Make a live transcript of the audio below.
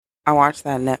I watched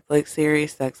that Netflix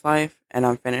series, Sex Life, and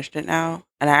I'm finished it now,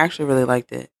 and I actually really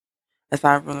liked it.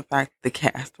 Aside from the fact the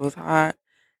cast was hot,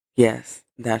 yes,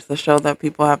 that's the show that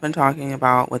people have been talking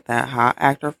about with that hot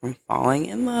actor from Falling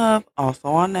in Love, also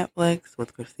on Netflix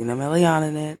with Christina Milian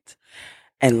in it.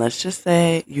 And let's just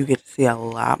say you get to see a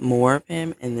lot more of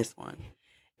him in this one,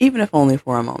 even if only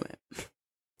for a moment.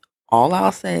 All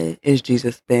I'll say is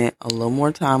Jesus spent a little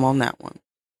more time on that one.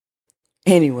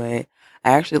 Anyway,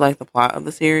 I actually like the plot of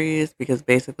the series because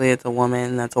basically it's a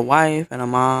woman that's a wife and a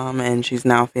mom, and she's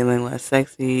now feeling less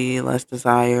sexy, less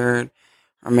desired.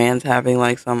 Her man's having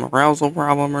like some arousal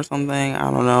problem or something.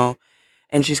 I don't know.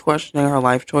 And she's questioning her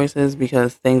life choices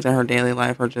because things in her daily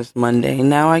life are just mundane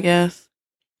now, I guess.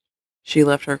 She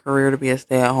left her career to be a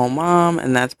stay at home mom,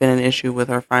 and that's been an issue with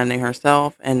her finding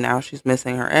herself, and now she's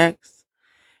missing her ex.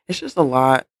 It's just a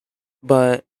lot,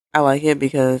 but I like it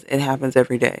because it happens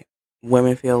every day.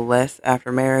 Women feel less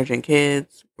after marriage and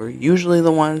kids. We're usually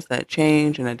the ones that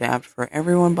change and adapt for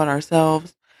everyone but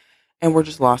ourselves, and we're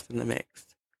just lost in the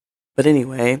mix. But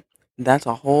anyway, that's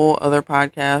a whole other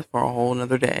podcast for a whole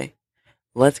nother day.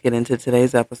 Let's get into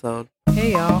today's episode.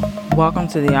 Hey y'all, welcome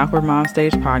to the Awkward Mom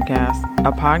Stage podcast,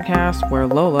 a podcast where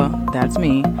Lola, that's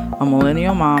me, a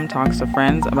millennial mom, talks to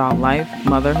friends about life,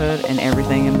 motherhood, and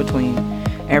everything in between.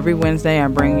 Every Wednesday I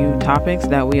bring you topics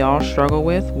that we all struggle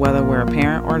with, whether we're a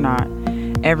parent or not.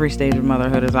 Every stage of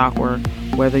motherhood is awkward.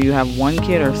 Whether you have one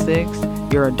kid or six,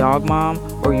 you're a dog mom,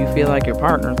 or you feel like your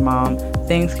partner's mom,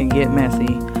 things can get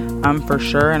messy. I'm for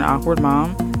sure an awkward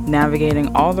mom,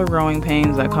 navigating all the growing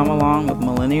pains that come along with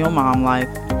millennial mom life.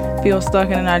 Feel stuck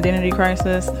in an identity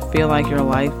crisis? Feel like your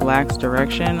life lacks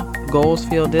direction? Goals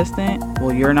feel distant?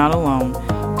 Well, you're not alone.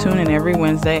 Tune in every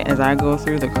Wednesday as I go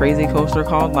through the crazy coaster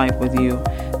called life with you.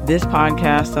 This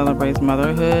podcast celebrates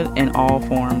motherhood in all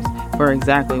forms for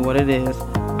exactly what it is,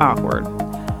 awkward.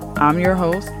 I'm your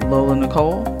host, Lola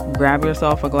Nicole. Grab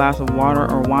yourself a glass of water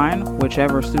or wine,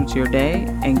 whichever suits your day,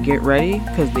 and get ready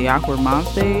because the Awkward Mom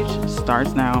Stage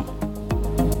starts now.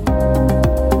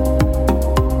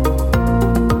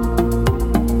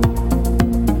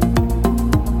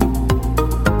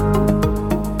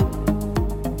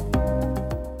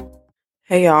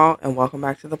 Hey y'all, and welcome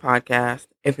back to the podcast.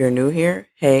 If you're new here,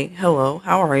 hey, hello,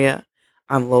 how are ya?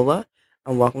 I'm Lola,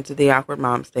 and welcome to the Awkward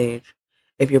Mom Stage.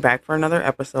 If you're back for another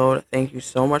episode, thank you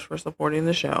so much for supporting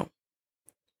the show.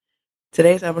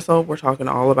 Today's episode, we're talking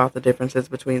all about the differences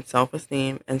between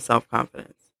self-esteem and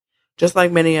self-confidence. Just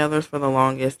like many others for the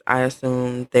longest, I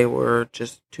assumed they were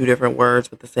just two different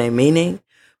words with the same meaning,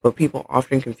 but people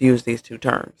often confuse these two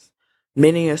terms.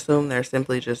 Many assume they're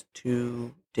simply just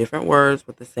two different words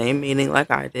with the same meaning like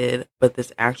I did, but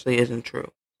this actually isn't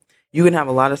true. You can have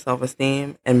a lot of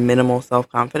self-esteem and minimal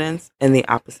self-confidence, and the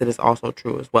opposite is also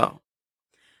true as well.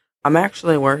 I'm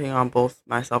actually working on both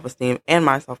my self-esteem and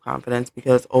my self-confidence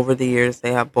because over the years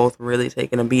they have both really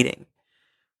taken a beating.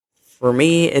 For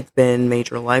me, it's been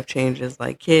major life changes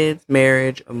like kids,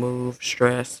 marriage, a move,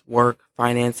 stress, work,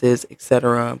 finances,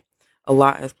 etc. A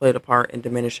lot has played a part in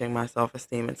diminishing my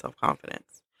self-esteem and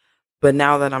self-confidence. But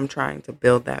now that I'm trying to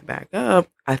build that back up,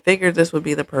 I figured this would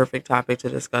be the perfect topic to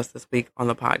discuss this week on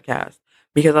the podcast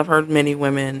because I've heard many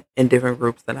women in different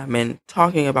groups that I'm in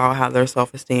talking about how their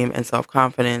self-esteem and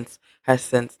self-confidence has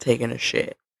since taken a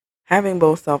shit. Having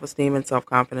both self-esteem and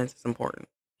self-confidence is important.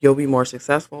 You'll be more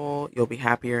successful, you'll be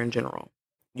happier in general.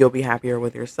 You'll be happier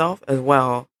with yourself as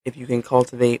well if you can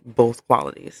cultivate both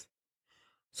qualities.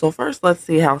 So first, let's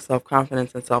see how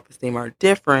self-confidence and self-esteem are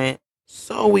different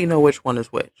so we know which one is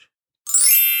which.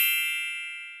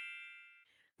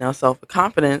 Now,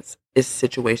 self-confidence is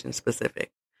situation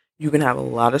specific. You can have a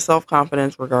lot of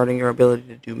self-confidence regarding your ability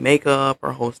to do makeup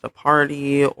or host a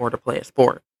party or to play a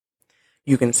sport.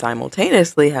 You can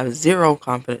simultaneously have zero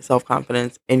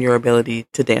self-confidence in your ability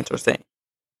to dance or sing.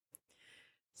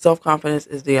 Self-confidence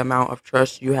is the amount of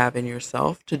trust you have in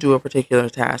yourself to do a particular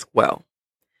task well.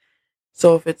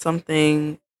 So if it's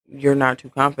something you're not too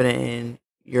confident in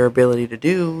your ability to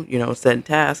do, said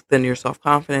task, then your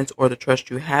self-confidence or the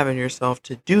trust you have in yourself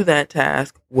to do that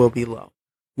task will be low.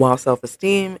 While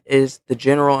self-esteem is the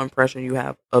general impression you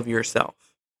have of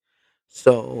yourself.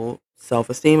 So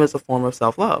self-esteem is a form of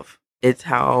self-love. It's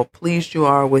how pleased you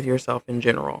are with yourself in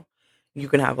general. You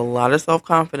can have a lot of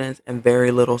self-confidence and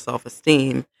very little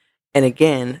self-esteem. And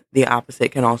again, the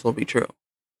opposite can also be true.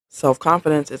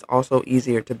 Self-confidence is also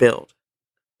easier to build.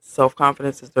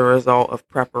 Self-confidence is the result of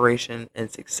preparation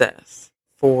and success.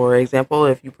 For example,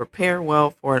 if you prepare well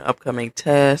for an upcoming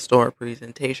test or a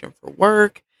presentation for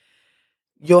work,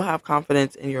 you'll have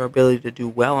confidence in your ability to do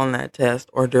well on that test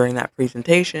or during that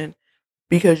presentation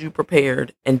because you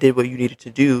prepared and did what you needed to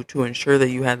do to ensure that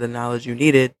you had the knowledge you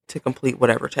needed to complete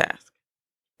whatever task.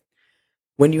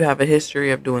 When you have a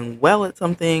history of doing well at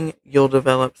something, you'll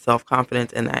develop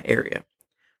self-confidence in that area.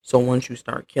 So once you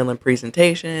start killing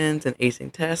presentations and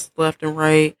acing tests left and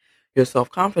right, your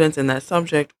self-confidence in that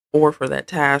subject or for that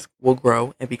task will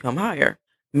grow and become higher.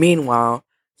 Meanwhile,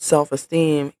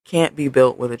 self-esteem can't be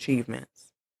built with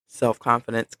achievements.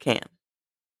 Self-confidence can.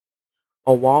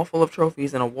 A wall full of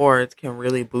trophies and awards can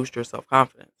really boost your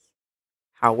self-confidence.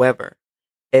 However,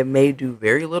 it may do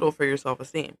very little for your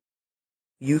self-esteem.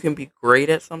 You can be great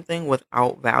at something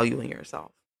without valuing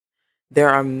yourself. There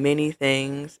are many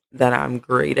things that I'm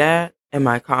great at, and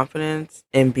my confidence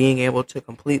in being able to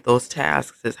complete those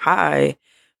tasks is high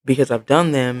because I've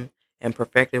done them and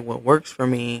perfected what works for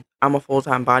me. I'm a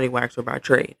full-time body waxer by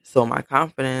trade, so my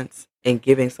confidence in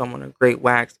giving someone a great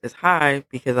wax is high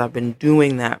because I've been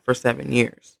doing that for 7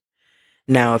 years.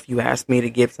 Now, if you ask me to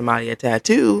give somebody a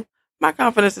tattoo, my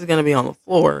confidence is going to be on the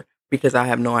floor because I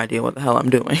have no idea what the hell I'm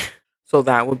doing. So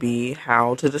that would be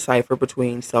how to decipher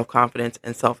between self-confidence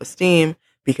and self-esteem,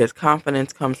 because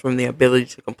confidence comes from the ability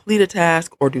to complete a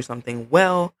task or do something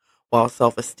well, while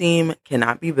self-esteem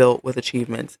cannot be built with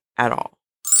achievements at all.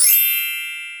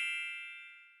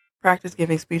 Practice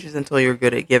giving speeches until you're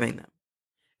good at giving them,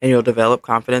 and you'll develop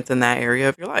confidence in that area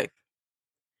of your life.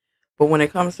 But when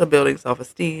it comes to building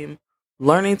self-esteem,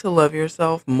 learning to love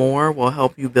yourself more will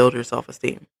help you build your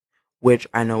self-esteem, which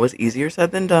I know is easier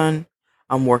said than done.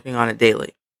 I'm working on it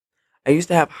daily. I used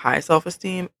to have high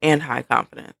self-esteem and high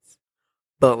confidence,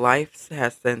 but life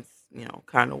has since,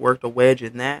 kind of worked a wedge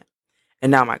in that. And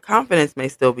now my confidence may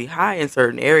still be high in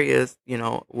certain areas,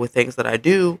 with things that I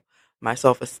do. My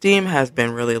self-esteem has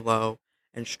been really low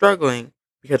and struggling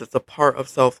because it's a part of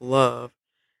self-love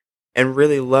and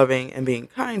really loving and being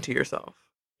kind to yourself,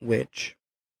 which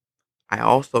I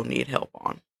also need help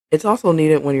on. It's also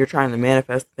needed when you're trying to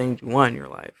manifest the things you want in your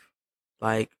life.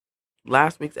 Like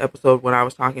last week's episode when I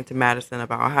was talking to Madison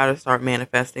about how to start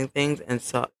manifesting things and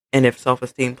if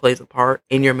self-esteem plays a part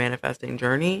in your manifesting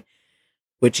journey,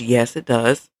 which yes it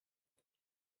does.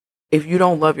 If you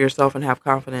don't love yourself and have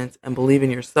confidence and believe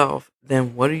in yourself,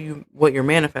 then what you're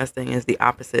manifesting is the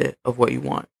opposite of what you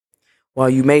want. While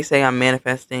you may say I'm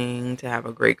manifesting to have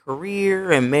a great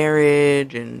career and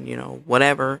marriage and,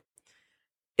 whatever,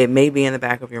 it may be in the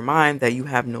back of your mind that you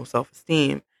have no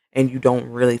self-esteem and you don't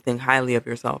really think highly of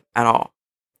yourself at all.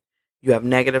 You have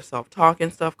negative self-talk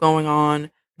and stuff going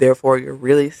on. Therefore, you're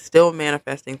really still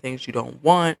manifesting things you don't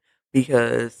want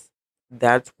because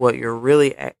that's what you're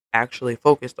really actually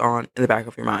focused on in the back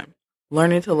of your mind.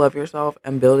 Learning to love yourself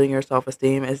and building your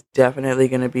self-esteem is definitely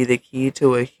going to be the key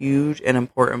to a huge and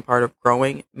important part of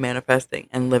growing, manifesting,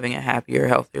 and living a happier,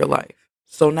 healthier life.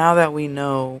 So now that we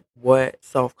know what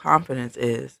self-confidence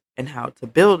is and how to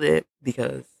build it,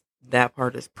 because that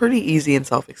part is pretty easy and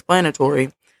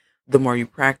self-explanatory, the more you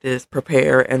practice,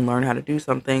 prepare, and learn how to do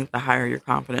something, the higher your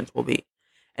confidence will be.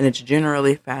 And it's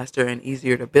generally faster and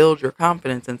easier to build your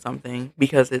confidence in something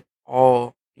because it's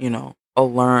all, a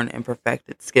learned and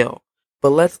perfected skill.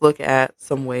 But let's look at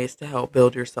some ways to help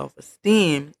build your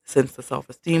self-esteem, since the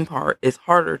self-esteem part is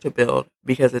harder to build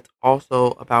because it's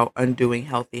also about undoing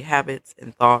healthy habits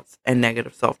and thoughts and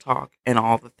negative self-talk and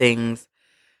all the things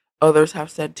others have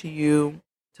said to you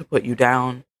to put you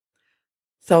down.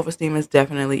 Self-esteem is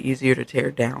definitely easier to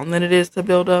tear down than it is to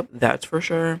build up, that's for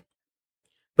sure.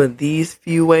 But these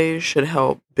few ways should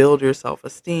help build your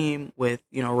self-esteem with,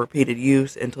 repeated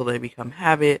use until they become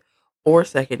habit or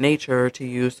second nature to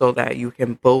you so that you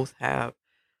can both have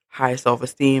high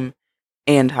self-esteem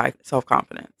and high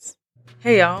self-confidence.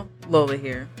 Hey y'all, Lola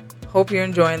here. Hope you're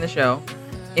enjoying the show.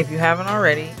 If you haven't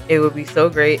already, it would be so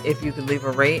great if you could leave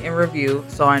a rate and review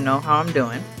so I know how I'm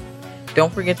doing.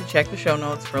 Don't forget to check the show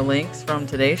notes for links from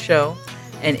today's show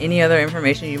and any other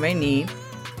information you may need.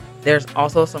 There's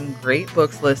also some great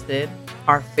books listed,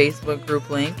 our Facebook group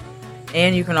link,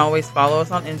 and you can always follow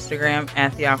us on Instagram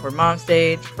at The Awkward Mom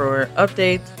Stage for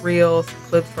updates, reels,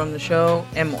 clips from the show,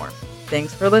 and more.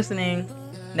 Thanks for listening.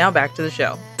 Now back to the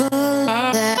show.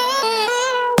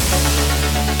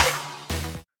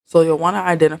 So you'll want to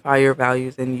identify your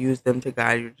values and use them to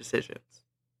guide your decisions.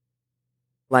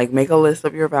 Like make a list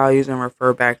of your values and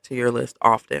refer back to your list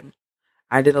often.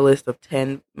 I did a list of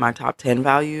my top 10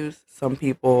 values. Some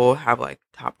people have like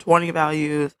top 20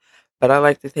 values, but I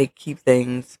like to keep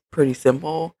things pretty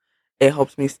simple. It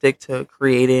helps me stick to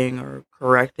creating or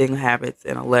correcting habits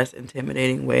in a less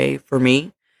intimidating way for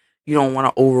me. You don't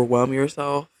want to overwhelm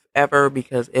yourself ever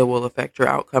because it will affect your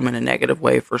outcome in a negative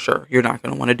way for sure. You're not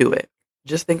going to want to do it.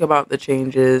 Just think about the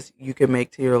changes you can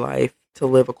make to your life to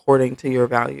live according to your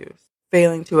values.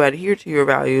 Failing to adhere to your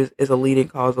values is a leading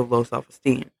cause of low self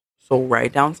esteem. So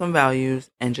write down some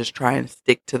values and just try and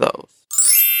stick to those.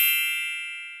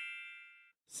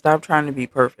 Stop trying to be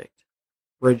perfect.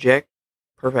 Reject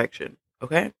perfection.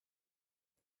 Okay?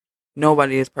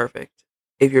 Nobody is perfect.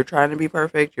 If you're trying to be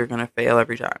perfect, you're going to fail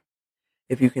every time.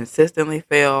 If you consistently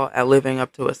fail at living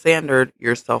up to a standard,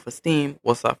 your self esteem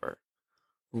will suffer.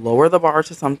 Lower the bar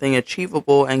to something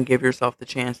achievable and give yourself the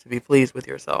chance to be pleased with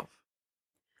yourself.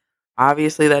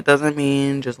 Obviously, that doesn't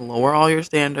mean just lower all your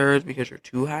standards because you're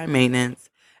too high maintenance.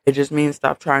 It just means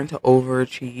stop trying to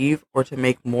overachieve or to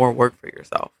make more work for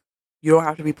yourself. You don't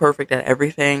have to be perfect at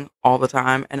everything all the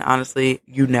time, and honestly,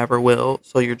 you never will,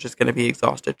 so you're just going to be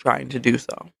exhausted trying to do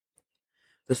so.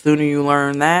 The sooner you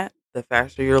learn that, the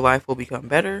faster your life will become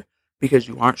better because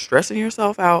you aren't stressing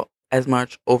yourself out as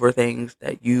much over things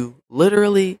that you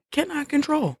literally cannot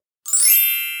control.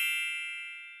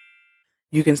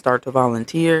 You can start to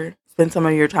volunteer, spend some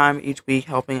of your time each week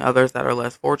helping others that are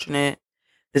less fortunate.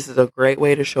 This is a great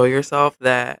way to show yourself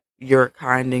that you're a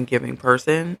kind and giving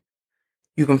person.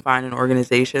 You can find an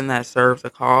organization that serves a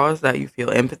cause that you feel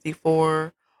empathy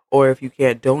for, or if you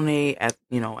can't donate at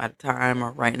a time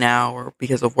or right now or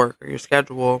because of work or your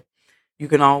schedule, you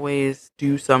can always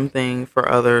do something for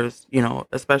others,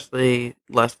 especially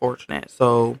less fortunate.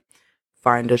 So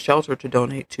find a shelter to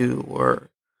donate to or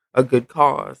a good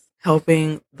cause.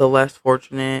 Helping the less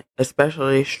fortunate,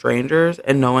 especially strangers,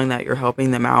 and knowing that you're helping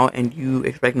them out and you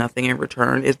expect nothing in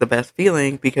return is the best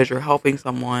feeling because you're helping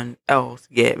someone else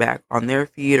get back on their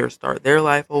feet or start their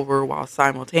life over while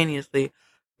simultaneously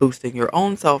boosting your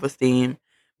own self esteem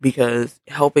because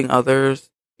helping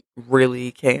others really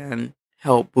can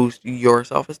help boost your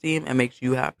self esteem and makes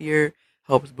you happier,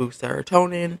 helps boost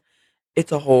serotonin.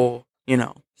 It's a whole,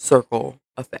 circle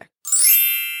effect.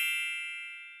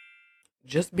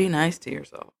 Just be nice to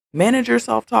yourself. Manage your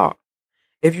self talk.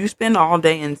 If you spend all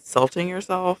day insulting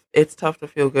yourself, it's tough to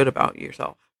feel good about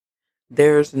yourself.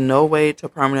 There's no way to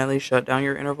permanently shut down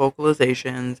your inner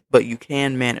vocalizations, but you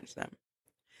can manage them.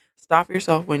 Stop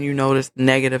yourself when you notice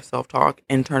negative self talk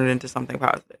and turn it into something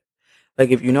positive. Like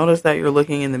if you notice that you're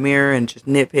looking in the mirror and just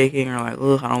nitpicking or like,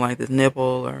 ugh, I don't like this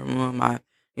nipple or my,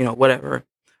 whatever,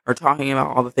 or talking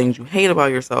about all the things you hate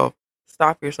about yourself,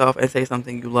 stop yourself and say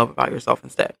something you love about yourself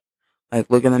instead. Like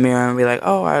look in the mirror and be like,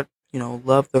 oh, I,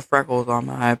 love the freckles on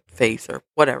my face or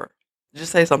whatever.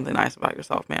 Just say something nice about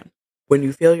yourself, man. When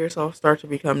you feel yourself start to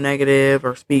become negative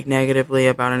or speak negatively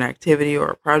about an activity or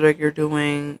a project you're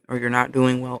doing or you're not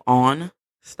doing well on,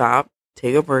 stop,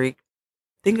 take a break,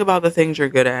 think about the things you're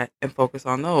good at and focus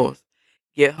on those.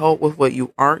 Get help with what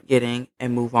you aren't getting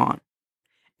and move on.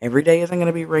 Every day isn't going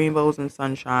to be rainbows and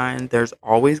sunshine. There's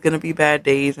always going to be bad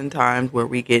days and times where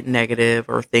we get negative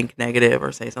or think negative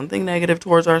or say something negative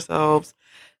towards ourselves.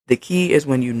 The key is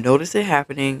when you notice it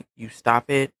happening, you stop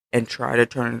it and try to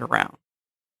turn it around.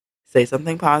 Say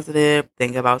something positive,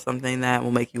 think about something that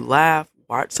will make you laugh,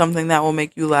 watch something that will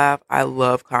make you laugh. I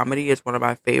love comedy. It's one of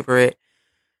my favorite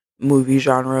movie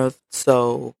genres.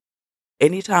 So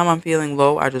anytime I'm feeling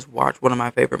low, I just watch one of my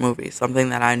favorite movies, something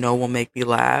that I know will make me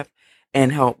laugh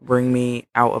and help bring me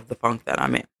out of the funk that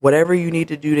I'm in. Whatever you need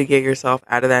to do to get yourself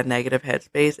out of that negative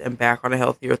headspace and back on a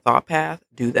healthier thought path,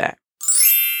 do that.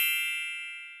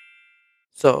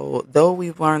 So, though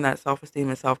we've learned that self esteem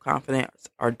and self confidence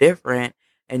are different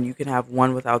and you can have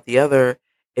one without the other,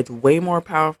 it's way more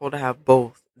powerful to have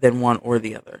both than one or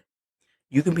the other.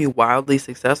 You can be wildly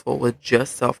successful with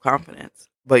just self confidence,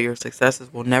 but your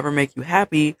successes will never make you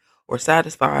happy or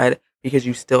satisfied because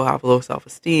you still have low self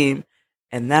esteem.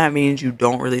 And that means you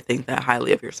don't really think that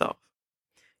highly of yourself.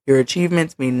 Your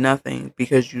achievements mean nothing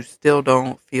because you still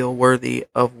don't feel worthy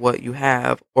of what you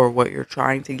have or what you're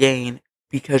trying to gain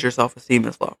because your self esteem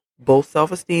is low. Both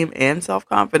self esteem and self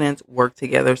confidence work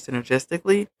together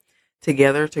synergistically,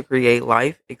 together to create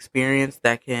life experience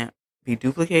that can't be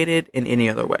duplicated in any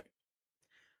other way.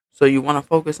 So you want to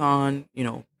focus on,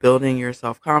 building your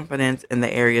self-confidence in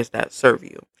the areas that serve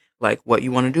you, like what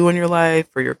you want to do in your life,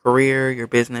 for your career, your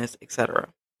business, etc.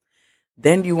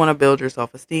 Then you want to build your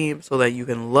self-esteem so that you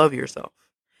can love yourself.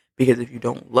 Because if you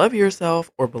don't love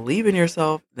yourself or believe in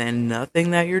yourself, then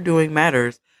nothing that you're doing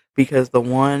matters because the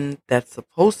one that's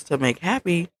supposed to make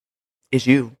happy is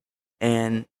you.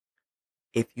 And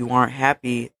if you aren't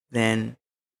happy, then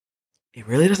it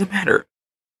really doesn't matter.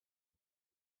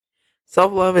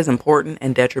 Self-love is important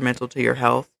and detrimental to your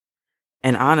health.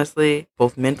 And honestly,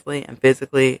 both mentally and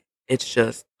physically, it's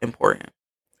just important.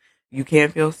 You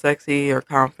can't feel sexy or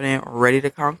confident or ready to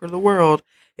conquer the world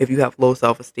if you have low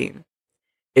self esteem.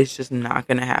 It's just not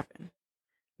going to happen.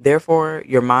 Therefore,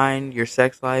 your mind, your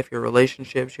sex life, your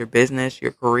relationships, your business,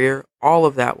 your career, all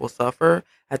of that will suffer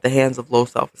at the hands of low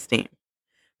self-esteem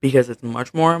because it's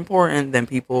much more important than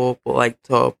people like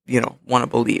to, want to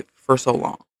believe for so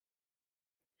long.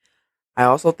 I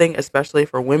also think, especially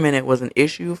for women, it was an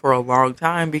issue for a long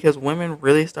time because women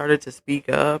really started to speak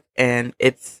up, and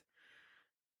it's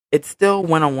still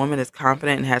when a woman is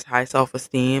confident and has high self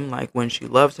esteem, like when she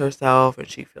loves herself and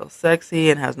she feels sexy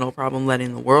and has no problem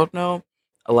letting the world know.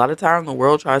 A lot of time, the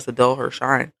world tries to dull her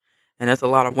shine, and that's a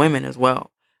lot of women as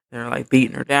well. They're like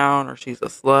beating her down, or she's a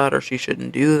slut, or she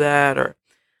shouldn't do that, or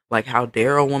like how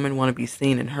dare a woman want to be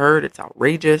seen and heard? It's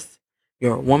outrageous.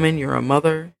 You're a woman, you're a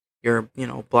mother, you're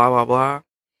blah blah blah.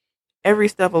 Every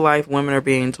step of life, women are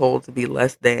being told to be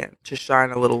less than, to shine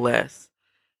a little less,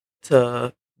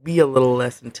 to be a little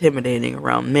less intimidating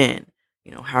around men.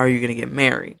 How are you going to get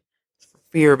married? For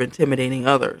fear of intimidating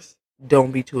others.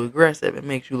 Don't be too aggressive. It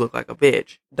makes you look like a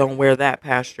bitch. Don't wear that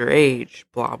past your age.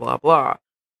 Blah, blah, blah.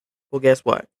 Well, guess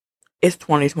what? It's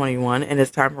 2021 and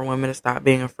it's time for women to stop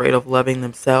being afraid of loving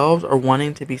themselves or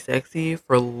wanting to be sexy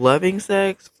for loving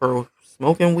sex, for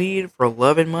smoking weed, for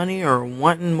loving money, or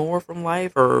wanting more from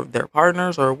life or their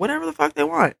partners or whatever the fuck they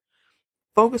want.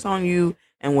 Focus on you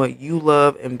and what you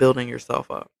love and building yourself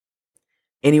up.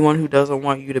 Anyone who doesn't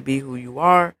want you to be who you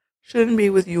are shouldn't be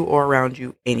with you or around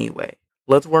you anyway.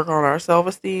 Let's work on our self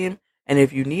esteem. And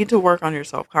if you need to work on your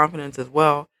self confidence as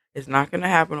well, it's not going to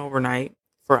happen overnight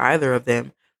for either of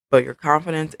them, but your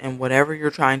confidence and whatever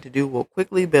you're trying to do will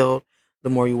quickly build the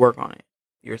more you work on it.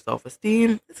 Your self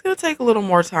esteem, it's going to take a little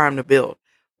more time to build,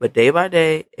 but day by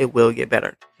day, it will get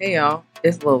better. Hey y'all,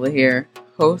 it's Lola here,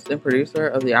 host and producer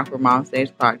of the Awkward Mom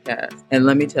Stage podcast. And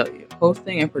let me tell you,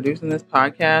 hosting and producing this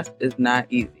podcast is not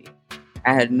easy.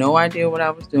 I had no idea what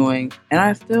I was doing, and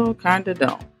I still kind of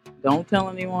don't. Don't tell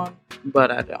anyone,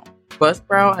 but I don't.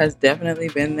 Buzzsprout has definitely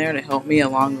been there to help me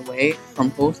along the way,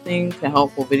 from hosting to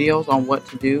helpful videos on what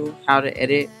to do, how to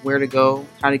edit, where to go,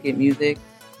 how to get music,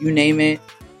 you name it,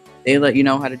 they let you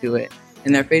know how to do it.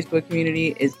 And their Facebook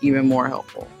community is even more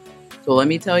helpful. So let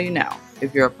me tell you now,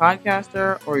 if you're a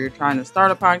podcaster or you're trying to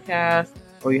start a podcast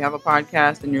or you have a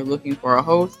podcast and you're looking for a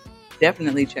host,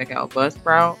 definitely check out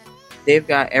Buzzsprout. They've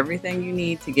got everything you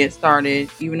need to get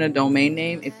started, even a domain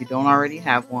name if you don't already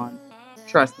have one.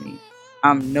 Trust me,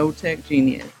 I'm no tech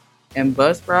genius, and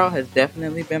Buzzsprout has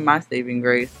definitely been my saving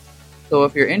grace. So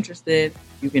if you're interested,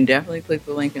 you can definitely click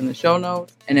the link in the show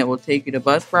notes and it will take you to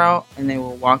Buzzsprout and they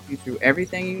will walk you through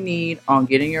everything you need on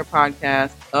getting your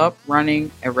podcast up,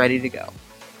 running, and ready to go.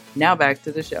 Now back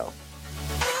to the show.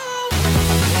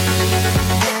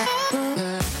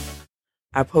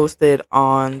 I posted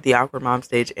on the Awkward Mom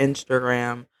Stage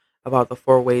Instagram about the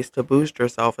 4 ways to boost your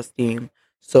self-esteem.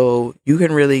 So you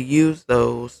can really use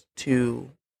those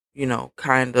to,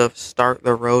 kind of start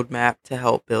the roadmap to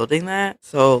help building that.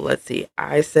 So let's see.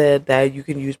 I said that you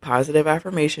can use positive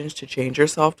affirmations to change your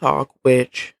self-talk,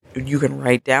 which you can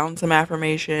write down some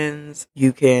affirmations.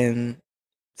 You can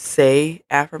say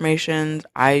affirmations.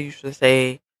 I usually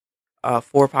say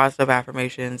 4 positive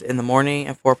affirmations in the morning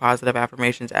and 4 positive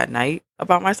affirmations at night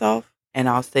about myself. And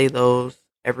I'll say those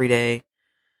every day.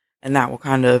 And that will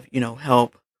kind of,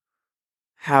 help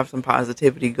have some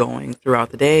positivity going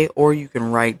throughout the day. Or you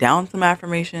can write down some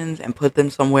affirmations and put them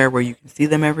somewhere where you can see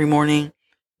them every morning.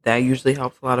 That usually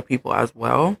helps a lot of people as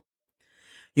well.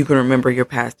 You can remember your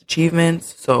past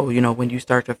achievements. So, when you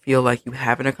start to feel like you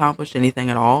haven't accomplished anything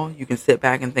at all, you can sit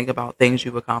back and think about things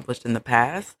you've accomplished in the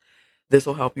past. This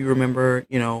will help you remember,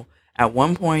 at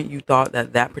one point you thought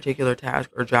that that particular task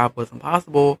or job was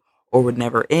impossible or would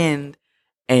never end,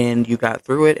 and you got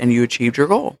through it and you achieved your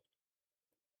goal.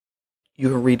 You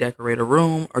can redecorate a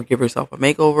room or give yourself a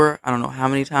makeover. I don't know how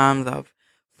many times I've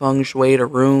feng shuied a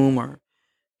room or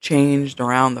changed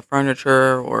around the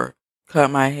furniture or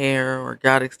cut my hair or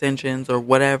got extensions or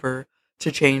whatever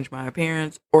to change my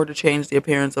appearance or to change the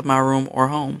appearance of my room or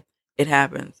home. It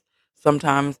happens.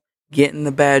 Sometimes getting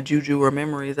the bad juju or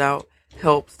memories out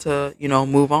helps to,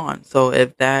 move on. So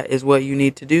if that is what you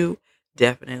need to do,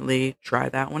 definitely try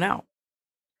that one out.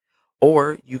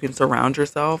 Or you can surround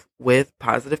yourself with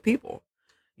positive people.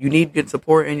 You need good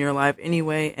support in your life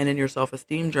anyway and in your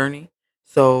self-esteem journey.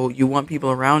 So you want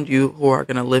people around you who are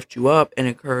going to lift you up and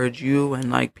encourage you and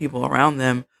like people around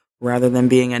them rather than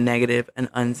being a negative and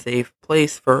unsafe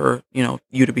place for,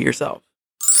 you to be yourself.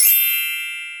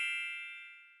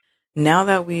 Now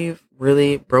that we've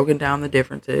really broken down the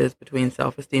differences between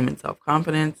self-esteem and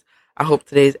self-confidence, I hope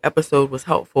today's episode was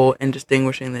helpful in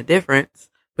distinguishing the difference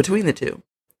between the two.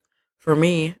 For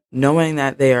me, knowing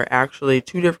that they are actually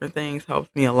two different things helps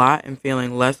me a lot in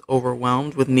feeling less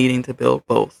overwhelmed with needing to build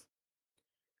both.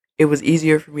 it was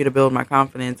easier for me to build my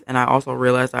confidence. And I also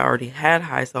realized I already had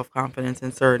high self-confidence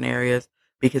in certain areas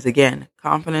because, again,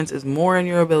 confidence is more in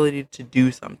your ability to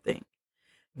do something.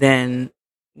 Then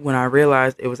when I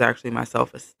realized it was actually my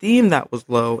self-esteem that was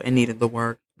low and needed the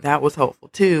work, that was helpful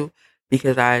too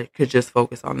because I could just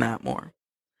focus on that more,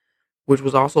 which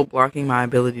was also blocking my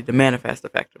ability to manifest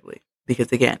effectively.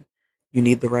 Because again, you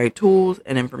need the right tools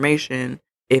and information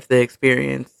if the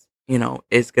experience,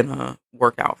 is going to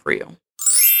work out for you.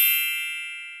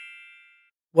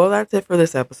 Well, that's it for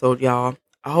this episode, y'all.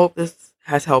 I hope this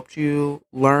has helped you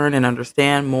learn and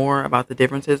understand more about the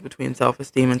differences between self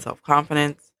esteem and self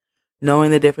confidence.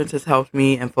 Knowing the differences helped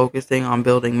me in focusing on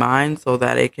building mine so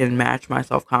that it can match my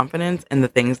self confidence and the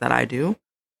things that I do.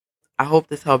 I hope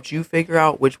this helped you figure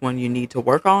out which one you need to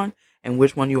work on and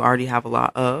which one you already have a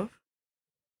lot of.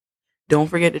 Don't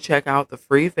forget to check out the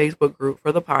free Facebook group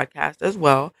for the podcast as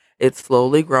well. It's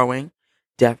slowly growing.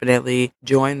 Definitely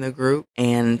join the group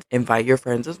and invite your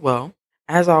friends as well.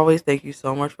 As always, thank you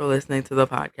so much for listening to the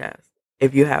podcast.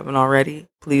 If you haven't already,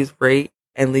 please rate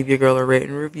and leave your girl a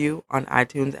written review on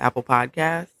iTunes, Apple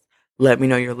Podcasts. Let me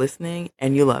know you're listening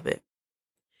and you love it.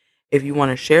 If you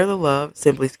want to share the love,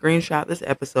 simply screenshot this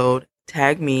episode,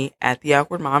 tag me at the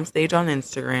Awkward Mom Stage on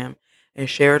Instagram, and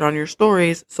share it on your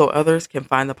stories so others can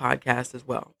find the podcast as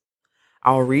well.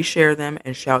 I'll reshare them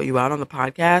and shout you out on the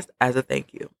podcast as a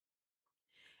thank you.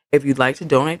 If you'd like to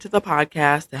donate to the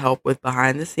podcast to help with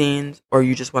behind the scenes, or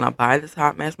you just want to buy this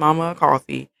hot mess mama a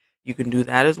coffee, you can do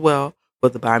that as well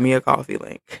with the Buy Me a Coffee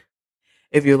link.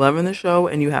 If you're loving the show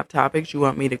and you have topics you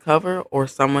want me to cover or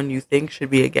someone you think should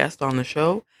be a guest on the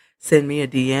show, send me a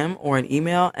DM or an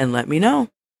email and let me know.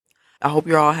 I hope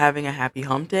you're all having a happy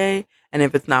hump day. And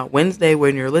if it's not Wednesday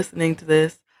when you're listening to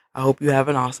this, I hope you have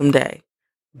an awesome day.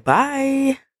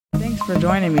 Bye. Thanks for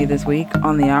joining me this week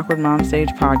on the Awkward Mom Stage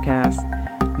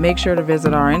podcast. Make sure to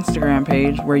visit our Instagram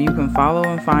page where you can follow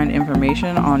and find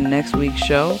information on next week's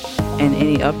show and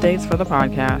any updates for the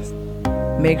podcast.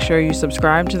 Make sure you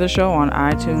subscribe to the show on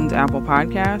iTunes, Apple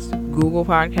Podcasts, Google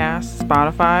Podcasts,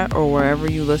 Spotify, or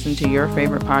wherever you listen to your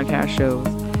favorite podcast shows.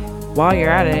 While you're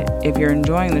at it, if you're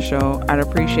enjoying the show, I'd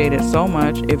appreciate it so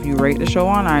much if you rate the show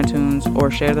on iTunes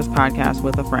or share this podcast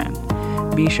with a friend.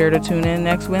 Be sure to tune in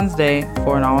next Wednesday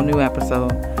for an all-new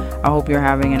episode. I hope you're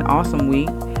having an awesome week.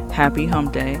 Happy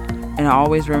hump day. And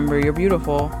always remember you're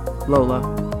beautiful.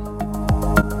 Lola.